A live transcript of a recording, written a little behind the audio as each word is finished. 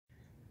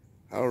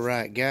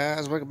Alright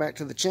guys, welcome back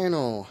to the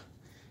channel.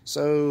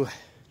 So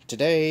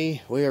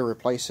today we are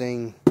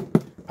replacing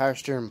power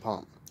steering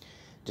pump.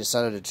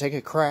 Decided to take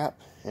a crap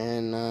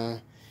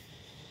and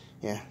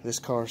yeah, this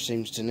car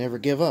seems to never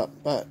give up.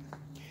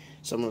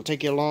 So I'm going to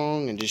take you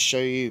along and just show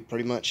you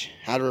pretty much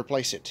how to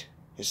replace it.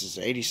 This is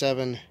an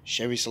 87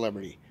 Chevy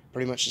Celebrity.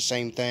 Pretty much the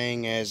same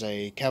thing as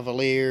a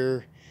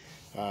Cavalier,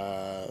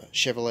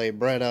 Chevrolet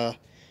Beretta,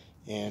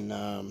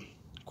 and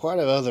quite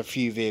a other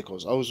few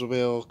vehicles.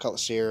 Oldsmobile,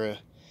 Cutlass Sierra.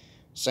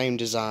 Same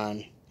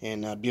design,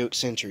 and Buick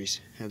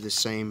Centuries have this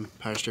same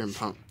power steering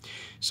pump.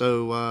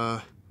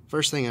 So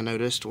first thing I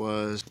noticed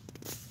was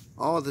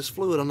all this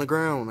fluid on the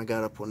ground. I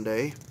got up one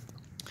day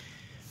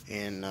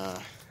and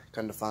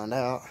come to find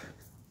out,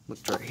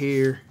 looked right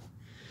here,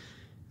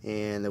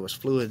 and there was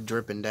fluid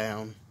dripping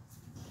down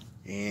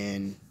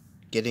and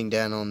getting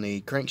down on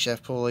the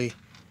crankshaft pulley,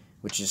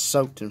 which is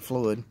soaked in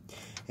fluid,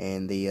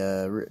 and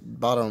the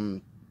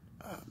bottom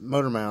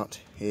motor mount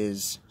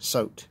is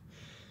soaked.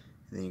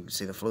 Then you can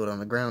see the fluid on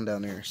the ground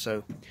down there.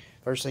 So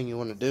first thing you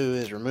want to do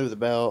is remove the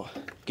belt,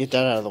 get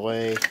that out of the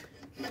way.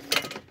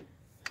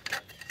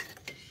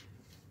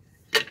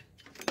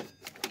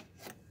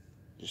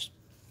 Just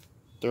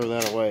throw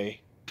that away.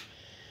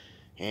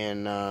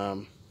 And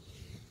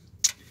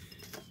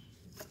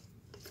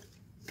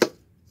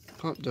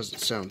pump doesn't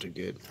sound too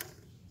good.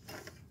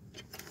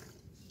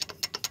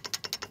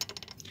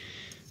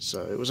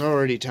 So it was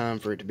already time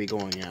for it to be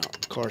going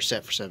out. The car's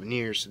set for 7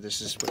 years, so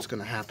this is what's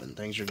going to happen.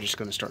 Things are just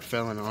going to start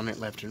failing on it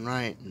left and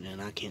right, and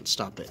then I can't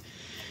stop it.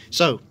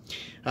 So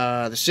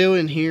the seal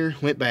in here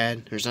went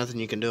bad. There's nothing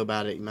you can do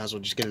about it. You might as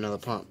well just get another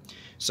pump.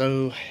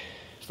 So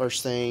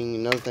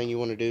another thing you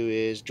want to do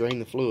is drain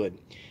the fluid.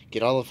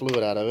 Get all the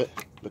fluid out of it,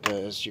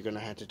 because you're going to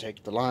have to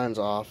take the lines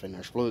off, and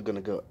there's fluid going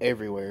to go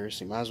everywhere.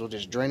 So you might as well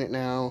just drain it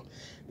now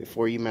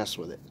before you mess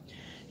with it.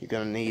 You're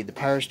going to need the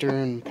power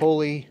steering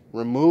pulley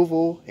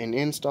removal and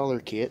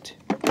installer kit.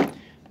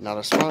 Not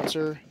a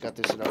sponsor. Got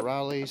this at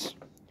O'Reilly's.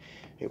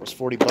 It was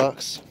 40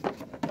 bucks.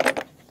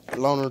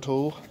 Loaner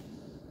tool.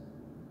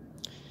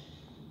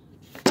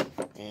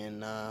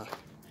 And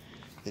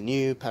the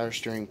new power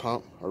steering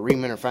pump are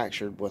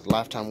remanufactured with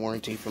lifetime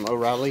warranty from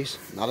O'Reilly's.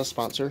 Not a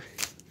sponsor.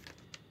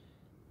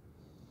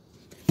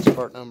 This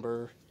part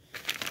number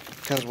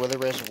comes with a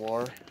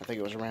reservoir. I think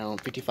it was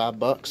around 55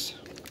 bucks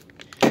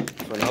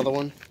for another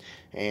one.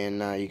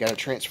 And you got to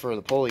transfer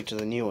the pulley to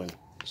the new one,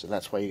 so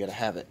that's why you got to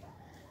have it.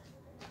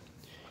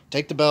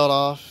 Take the belt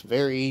off,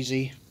 very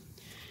easy.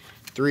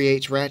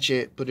 3/8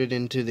 ratchet, put it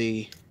into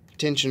the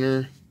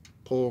tensioner,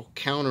 pull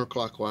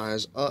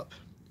counterclockwise up,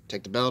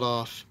 take the belt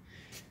off.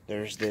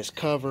 There's this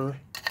cover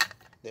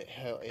that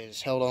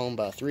is held on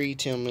by 3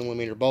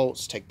 10mm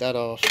bolts. Take that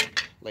off,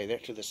 lay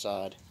that to the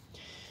side.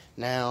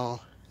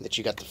 Now that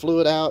you got the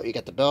fluid out, you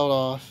got the belt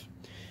off,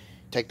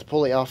 take the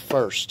pulley off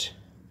first,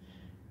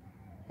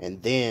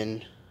 and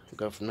then we'll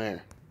go from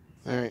there.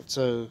 Alright,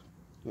 so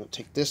you'll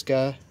take this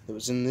guy that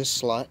was in this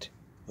slot,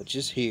 which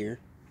is here.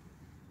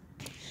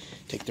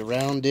 Take the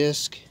round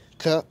disc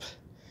cup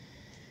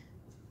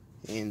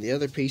and the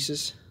other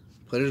pieces,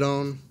 put it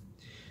on.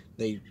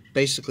 They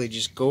basically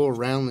just go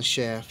around the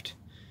shaft,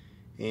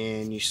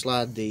 and you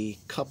slide the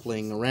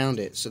coupling around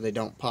it so they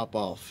don't pop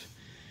off.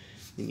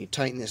 Then you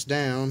tighten this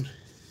down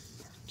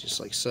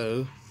just like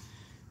so,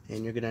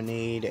 and you're going to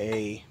need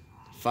a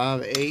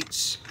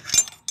 5/8.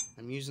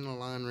 I'm using a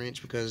line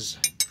wrench because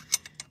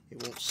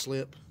it won't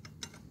slip.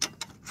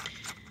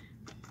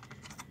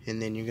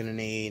 And then you're going to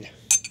need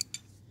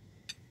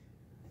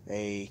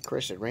a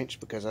crescent wrench,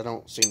 because I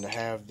don't seem to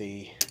have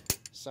the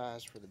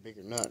size for the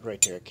bigger nut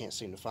right there. I can't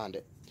seem to find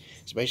it.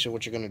 So basically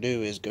what you're going to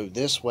do is go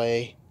this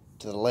way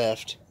to the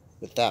left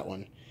with that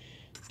one,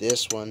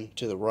 this one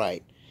to the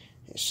right,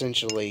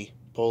 essentially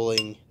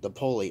pulling the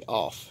pulley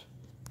off.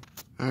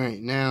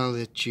 Alright, now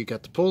that you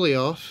got the pulley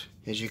off,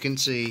 as you can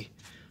see,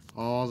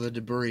 all the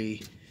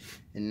debris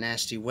and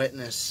nasty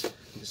wetness,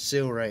 the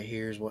seal right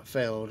here is what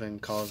failed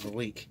and caused the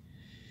leak.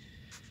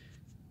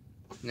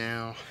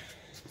 Now,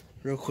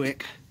 real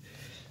quick,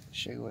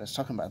 show you what I was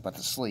talking about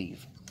the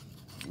sleeve.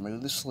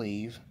 Remove the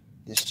sleeve.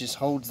 This just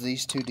holds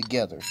these two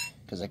together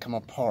because they come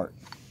apart.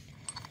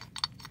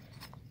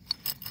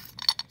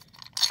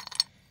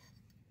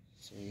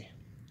 See,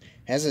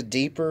 has a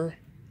deeper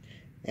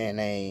and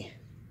a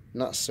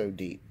not so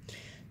deep.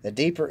 The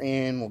deeper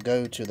end will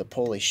go to the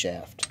pulley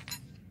shaft.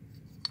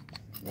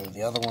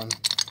 The other one,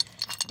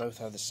 both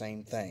have the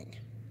same thing.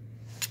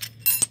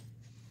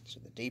 So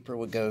the deeper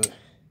would go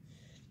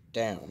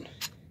down.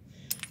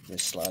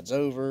 This slides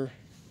over.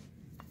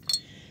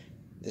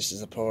 This is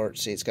the part,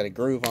 see, it's got a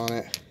groove on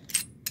it.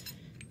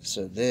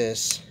 So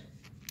this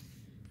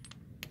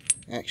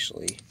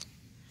actually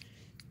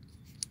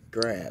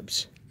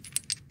grabs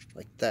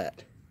like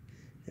that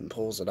and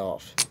pulls it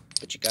off.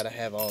 But you got to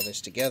have all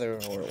this together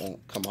or it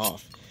won't come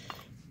off.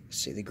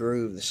 See the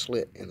groove, the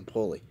slit in the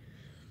pulley.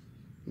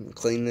 I'm going to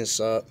clean this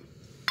up,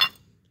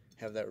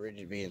 have that ready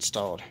to be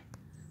installed.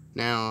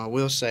 Now, I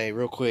will say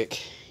real quick,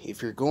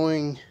 if you're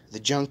going the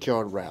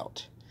junkyard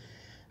route,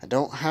 I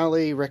don't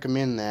highly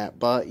recommend that,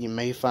 but you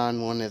may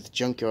find one at the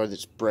junkyard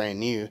that's brand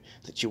new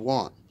that you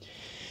want.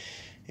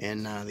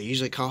 And they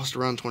usually cost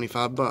around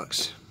 25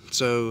 bucks.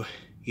 So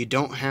you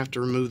don't have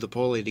to remove the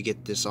pulley to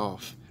get this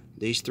off.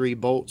 These 3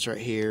 bolts right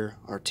here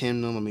are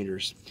 10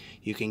 millimeters.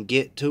 You can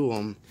get to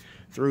them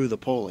through the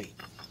pulley,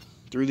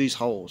 through these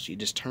holes. You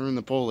just turn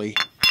the pulley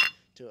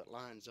till it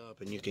lines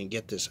up and you can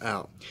get this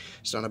out.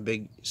 It's not a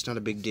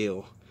big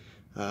deal.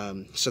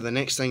 So the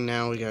next thing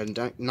now, we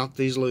gotta knock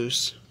these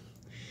loose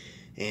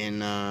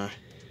and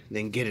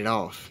then get it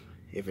off.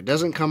 If it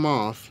doesn't come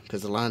off,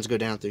 because the lines go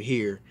down through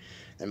here,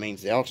 that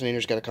means the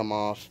alternator's got to come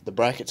off, the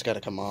bracket's got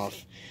to come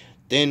off,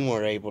 then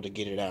we're able to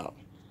get it out.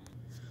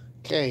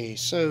 Okay,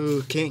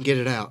 so can't get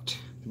it out.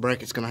 The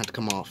bracket's gonna have to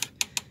come off.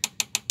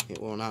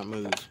 It will not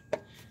move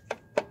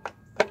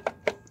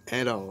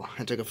at all.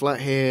 I took a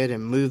flathead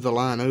and moved the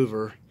line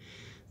over,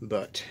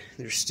 but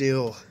there's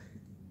still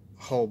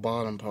a whole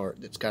bottom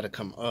part that's got to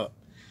come up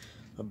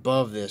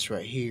above this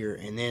right here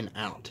and then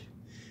out.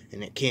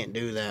 And it can't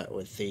do that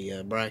with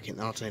the bracket and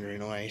the alternator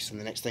anyway. So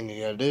the next thing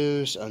you gotta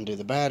do is undo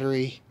the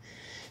battery,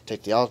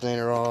 take the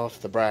alternator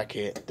off, the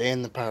bracket,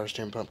 then the power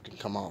steering pump can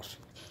come off.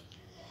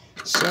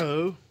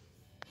 So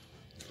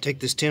take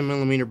this 10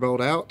 millimeter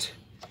bolt out.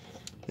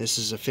 This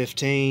is a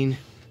 15,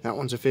 that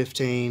one's a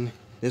 15,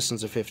 this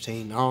one's a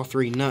 15, all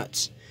 3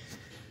 nuts.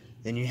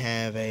 Then you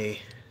have a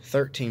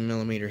 13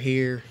 millimeter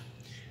here,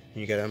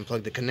 and you got to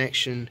unplug the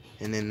connection,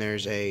 and then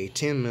there's a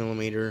 10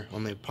 millimeter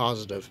on the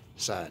positive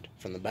side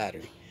from the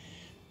battery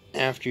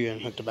after you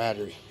unhook the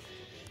battery.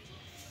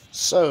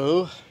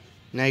 So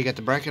now you got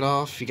the bracket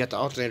off, you got the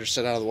alternator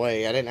set out of the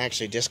way. I didn't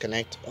actually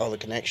disconnect all the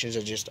connections,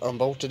 I just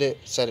unbolted it,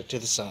 set it to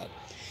the side.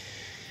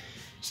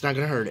 It's not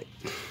going to hurt it.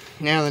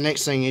 Now the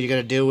next thing you got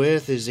to deal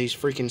with is these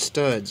freaking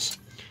studs.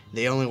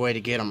 The only way to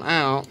get them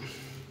out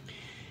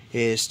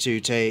is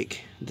to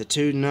take the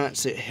 2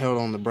 nuts that held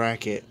on the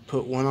bracket,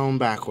 put one on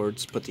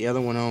backwards, put the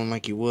other one on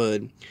like you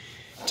would,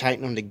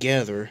 tighten them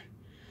together,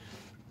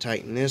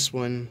 tighten this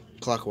one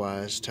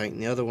clockwise, tighten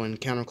the other one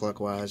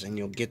counterclockwise, and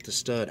you'll get the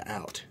stud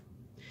out.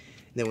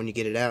 Then when you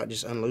get it out,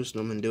 just unloosen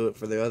them and do it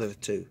for the other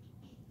 2,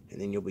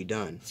 and then you'll be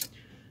done,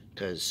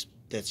 because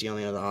that's the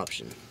only other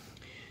option.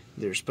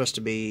 There's supposed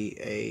to be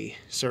a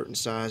certain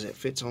size that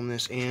fits on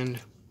this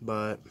end,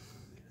 but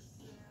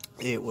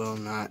it will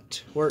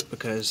not work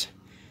because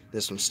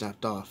this one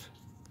snapped off.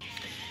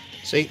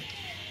 See,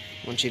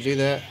 once you do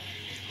that,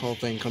 the whole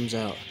thing comes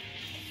out.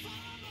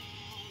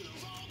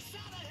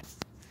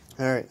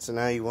 Alright, so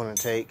now you want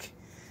to take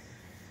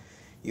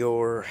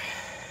your,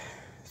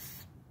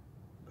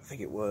 I think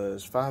it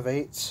was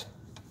 5/8.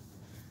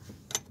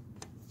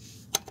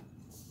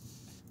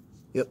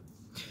 Yep,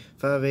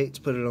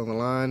 5/8, put it on the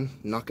line,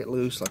 knock it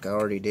loose like I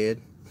already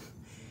did.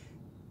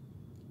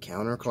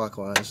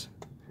 Counterclockwise,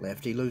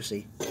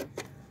 lefty-loosey.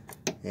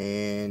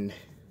 And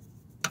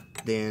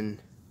then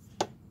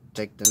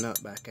take the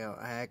nut back out.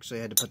 I actually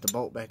had to put the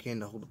bolt back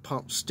in to hold the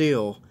pump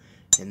still,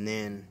 and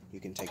then you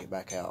can take it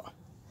back out.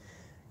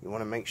 You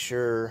want to make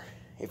sure,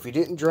 if you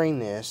didn't drain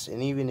this,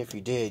 and even if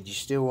you did, you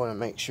still want to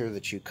make sure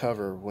that you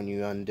cover when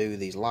you undo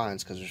these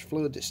lines, because there's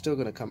fluid that's still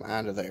going to come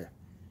out of there.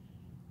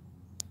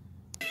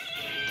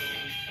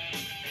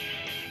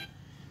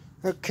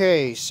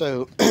 Okay,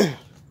 so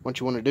what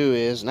you want to do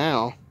is,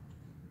 now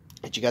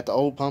that you got the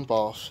old pump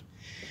off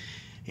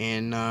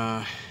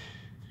and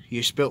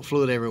you spilt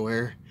fluid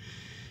everywhere,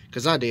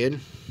 because I did,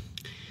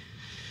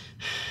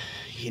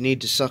 you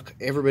need to suck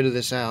every bit of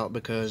this out,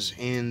 because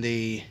in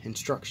the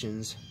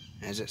instructions,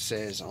 as it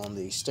says on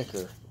the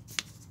sticker,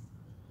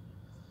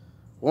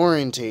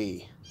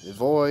 warranty,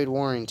 void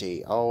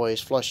warranty,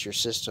 always flush your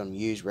system,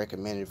 use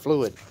recommended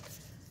fluid.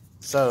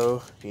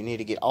 So you need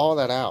to get all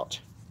that out.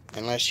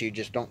 Unless you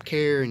just don't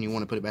care and you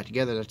want to put it back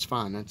together, that's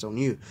fine, that's on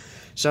you.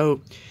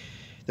 So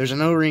there's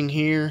an O-ring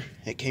here.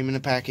 It came in a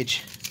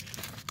package.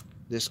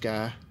 This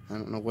guy, I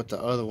don't know what the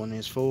other one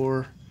is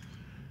for,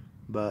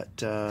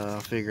 but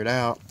I'll figure it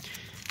out.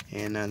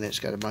 And then it's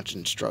got a bunch of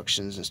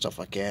instructions and stuff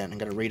like that, and I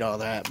got to read all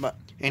that. But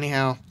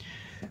anyhow,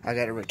 I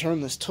got to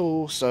return this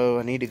tool, so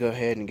I need to go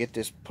ahead and get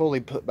this pulley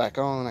put back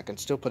on. I can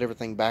still put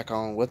everything back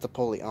on with the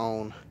pulley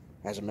on,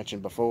 as I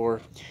mentioned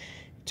before.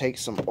 Take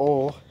some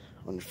oil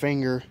on your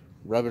finger,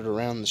 rub it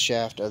around the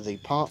shaft of the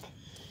pump.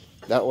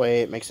 That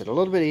way it makes it a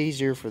little bit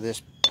easier for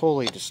this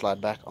pulley to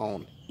slide back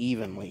on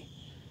evenly.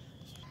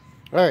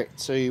 Alright,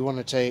 so you want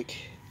to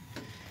take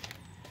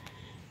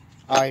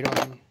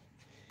item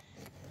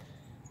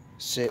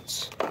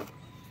sits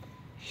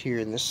here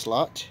in this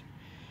slot,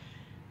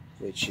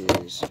 which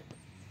is,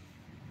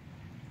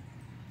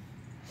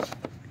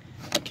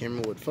 the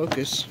camera would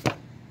focus,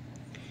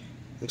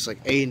 looks like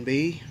A and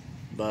B,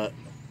 but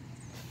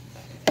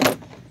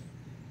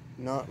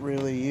not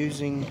really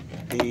using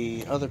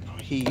the other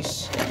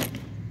piece,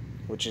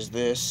 which is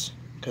this,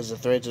 because the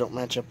threads don't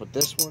match up with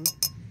this one.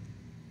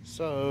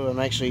 So I'm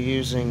actually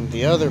using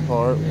the other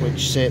part,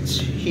 which sits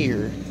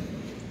here,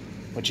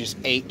 which is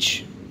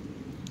H,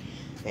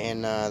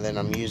 and then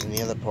I'm using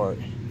the other part.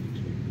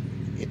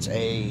 It's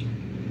a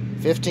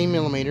 15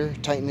 millimeter.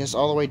 Tighten this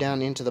all the way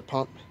down into the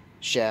pump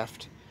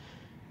shaft.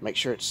 Make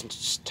sure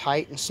it's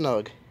tight and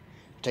snug.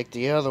 Take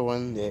the other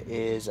one that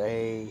is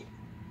I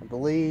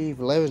believe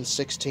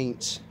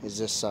 11/16 is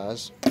this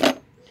size,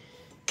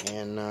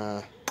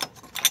 and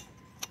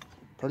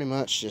pretty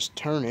much just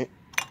turn it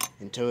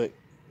until it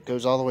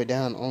goes all the way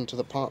down onto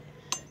the pump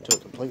until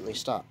it completely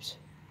stops.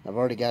 I've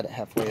already got it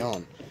halfway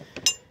on,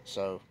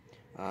 so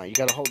you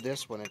got to hold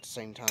this one at the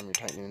same time you're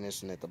tightening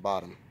this one at the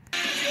bottom.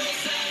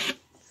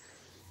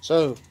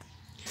 So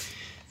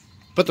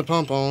put the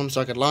pump on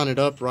so I could line it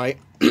up right.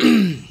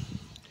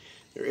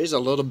 There is a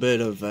little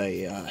bit of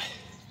a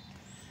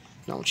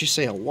not what you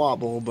say a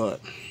wobble,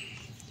 but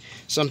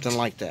something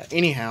like that.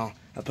 Anyhow,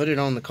 I put it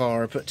on the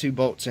car, put 2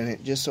 bolts in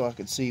it just so I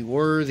could see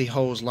where the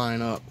holes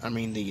line up. I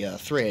mean the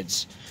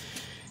threads.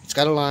 It's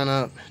got to line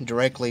up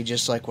directly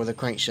just like where the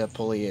crankshaft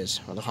pulley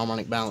is, or the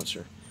harmonic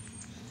balancer.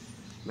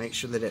 Make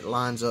sure that it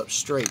lines up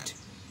straight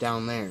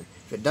down there.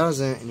 If it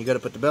doesn't, and you got to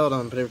put the belt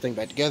on and put everything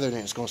back together,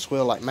 then it's going to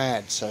squeal like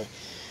mad. So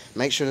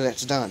make sure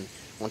that's done.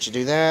 Once you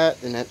do that,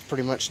 then that's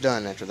pretty much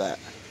done after that.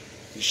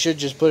 You should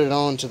just put it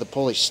on until the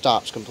pulley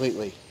stops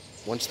completely.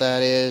 Once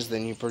that is,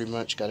 then you pretty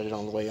much got it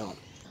all the way on.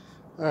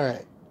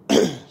 Alright,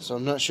 so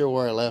I'm not sure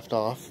where I left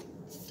off.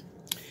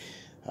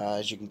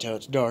 As you can tell,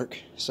 it's dark.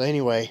 So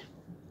anyway,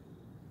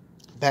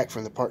 back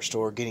from the parts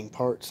store getting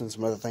parts and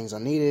some other things I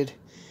needed.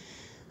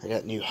 I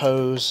got new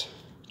hose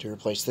to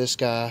replace this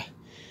guy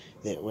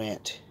that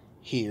went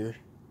here,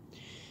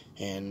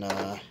 and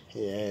yeah,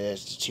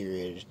 it's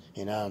deteriorated,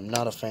 and I'm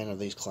not a fan of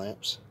these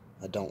clamps.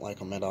 I don't like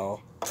them at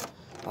all.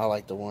 I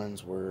like the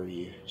ones where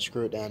you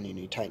screw it down and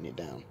you tighten it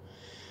down.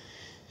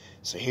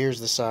 So here's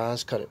the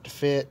size, cut it to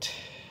fit.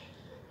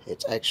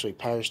 It's actually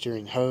power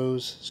steering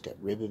hose. It's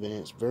got ribbon in it.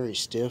 It's very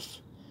stiff.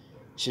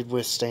 Should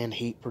withstand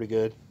heat pretty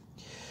good.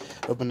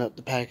 Open up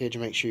the package,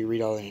 make sure you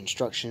read all the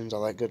instructions,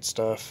 all that good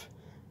stuff.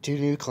 2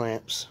 new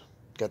clamps.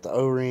 Got the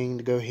O-ring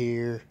to go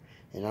here,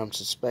 and I'm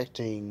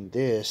suspecting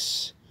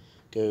this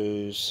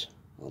goes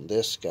on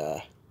this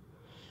guy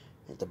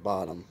at the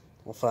bottom.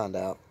 We'll find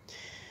out.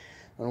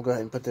 I'm going to go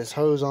ahead and put this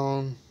hose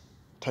on,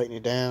 tighten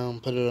it down,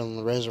 put it on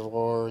the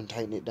reservoir and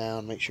tighten it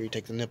down. Make sure you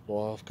take the nipple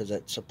off because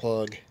that's a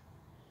plug.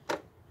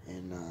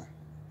 And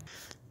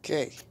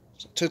okay,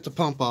 so I took the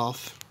pump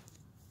off.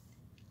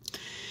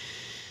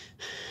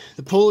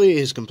 The pulley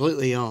is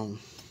completely on.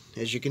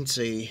 As you can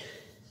see,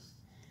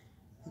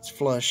 it's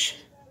flush,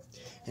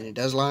 and it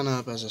does line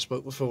up as I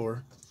spoke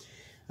before.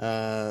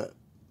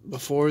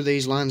 Before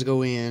these lines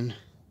go in,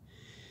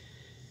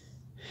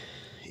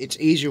 it's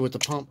easier with the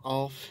pump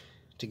off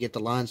to get the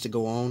lines to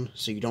go on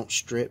so you don't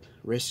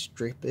risk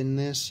stripping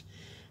this.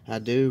 I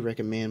do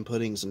recommend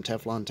putting some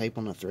Teflon tape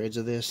on the threads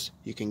of this.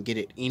 You can get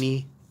it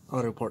any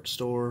auto parts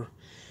store,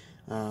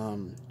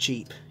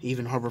 cheap.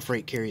 Even Harbor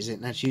Freight carries it,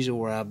 and that's usually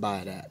where I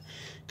buy it at,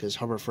 because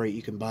Harbor Freight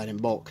you can buy it in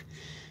bulk.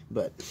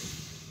 But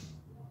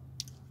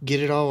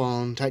get it all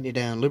on, tighten it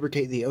down,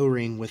 lubricate the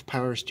O-ring with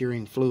power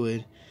steering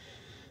fluid,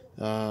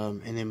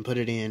 and then put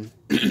it in.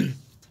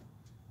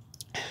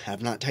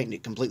 I've not tightened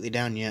it completely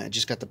down yet. I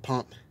just got the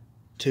pump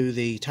to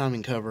the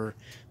timing cover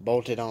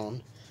bolted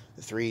on.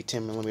 The 3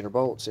 10mm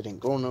bolts. It ain't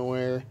going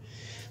nowhere.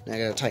 Now I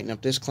gotta tighten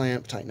up this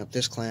clamp,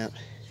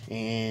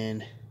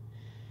 and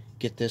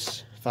get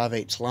this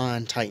 5/8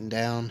 line tightened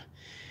down,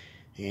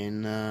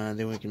 and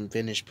then we can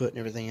finish putting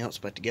everything else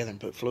back together and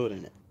put fluid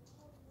in it.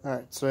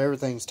 Alright, so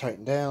everything's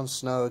tightened down,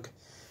 snug.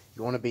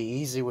 You want to be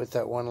easy with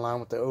that one line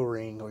with the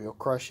O-ring, or you'll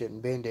crush it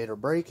and bend it or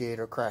break it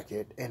or crack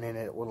it, and then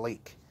it will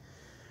leak.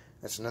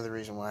 That's another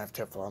reason why I have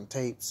Teflon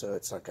tape, so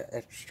it's like an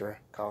extra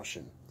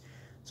caution.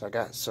 So I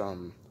got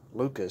some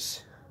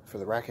Lucas for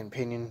the rack and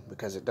pinion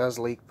because it does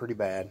leak pretty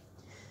bad,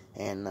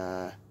 and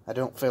I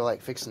don't feel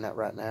like fixing that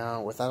right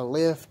now. Without a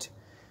lift,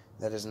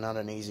 that is not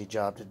an easy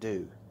job to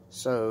do.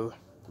 So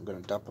I'm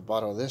going to dump a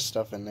bottle of this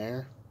stuff in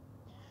there.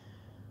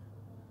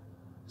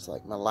 It's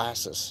like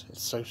molasses.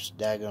 It's so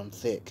daggone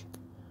thick.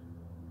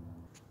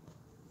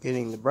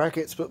 Getting the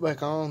brackets put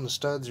back on, the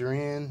studs are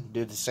in.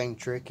 Do the same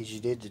trick as you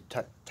did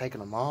to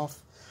taking them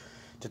off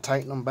to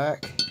tighten them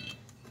back.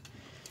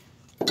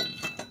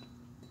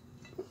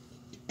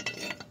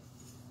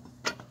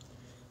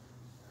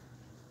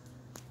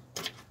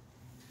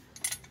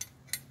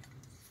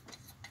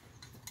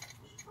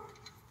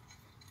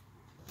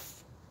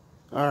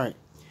 Alright,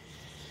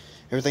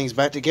 everything's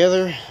back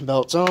together,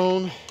 belt's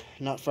on,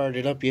 not fired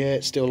it up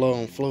yet, still low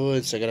on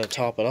fluid, so I gotta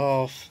top it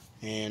off,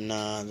 and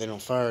then I'll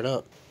fire it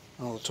up.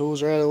 All the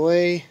tools are out of the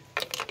way.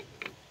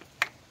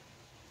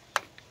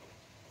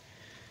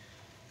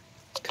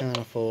 It's kind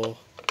of full.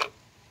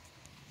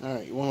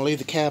 Alright, you want to leave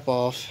the cap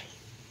off,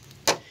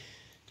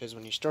 because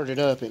when you start it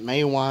up, it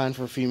may whine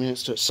for a few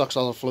minutes till it sucks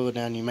all the fluid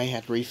down. You may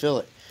have to refill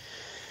it.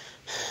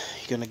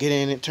 You're going to get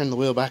in it, turn the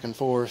wheel back and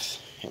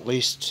forth at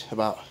least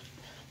about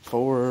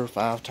 4 or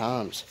 5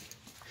 times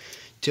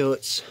till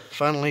it's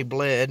finally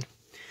bled,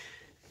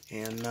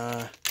 and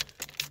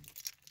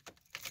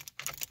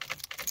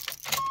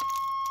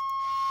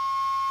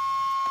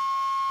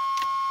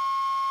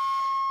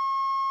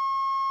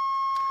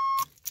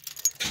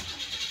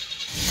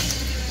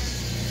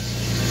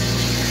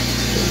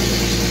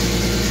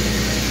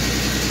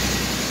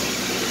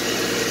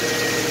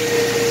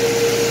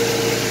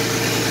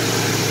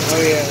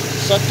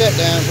suck that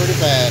down pretty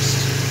fast.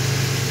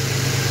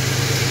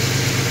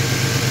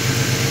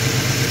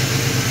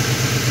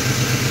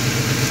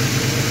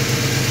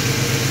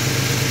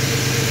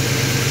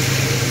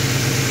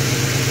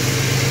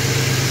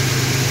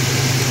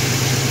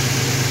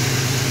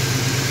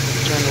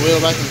 Turn the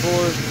wheel back and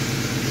forth.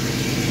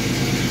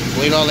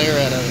 Bleed all the air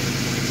out of it.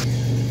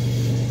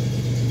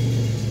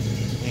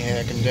 Yeah,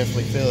 I can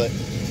definitely feel it.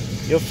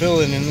 You'll feel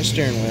it in the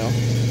steering wheel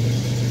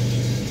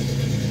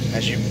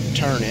as you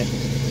turn it.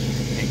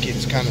 It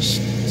gets kind of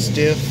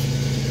stiff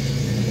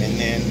and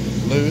then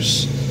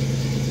loose.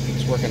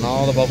 It's working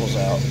all the bubbles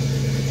out.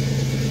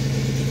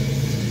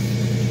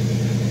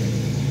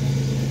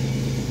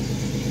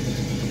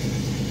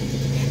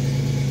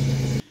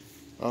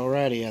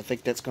 Alrighty, I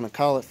think that's going to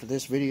call it for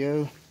this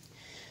video.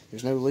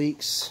 There's no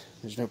leaks,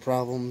 there's no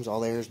problems, all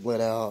the air is bled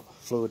out,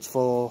 fluid's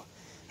full,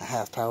 I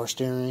have power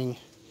steering,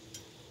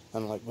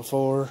 unlike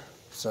before.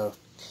 So,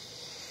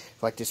 if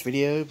you like this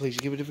video, please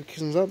give it a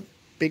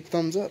big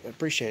thumbs up, I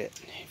appreciate it.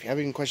 If you have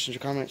any questions or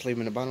comments, leave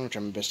them in the bottom, which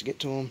I'm best to get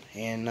to them.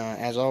 And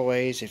as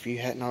always, if you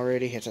hadn't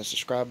already, hit that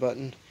subscribe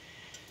button.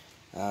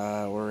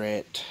 We're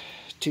at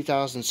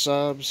 2,000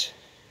 subs,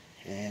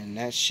 and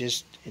that's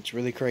just, it's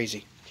really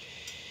crazy.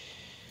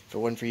 If it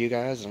wasn't for you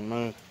guys, I don't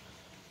know.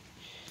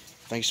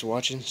 Thanks for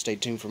watching. Stay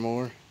tuned for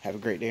more. Have a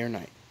great day or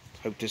night.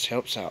 Hope this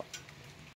helps out.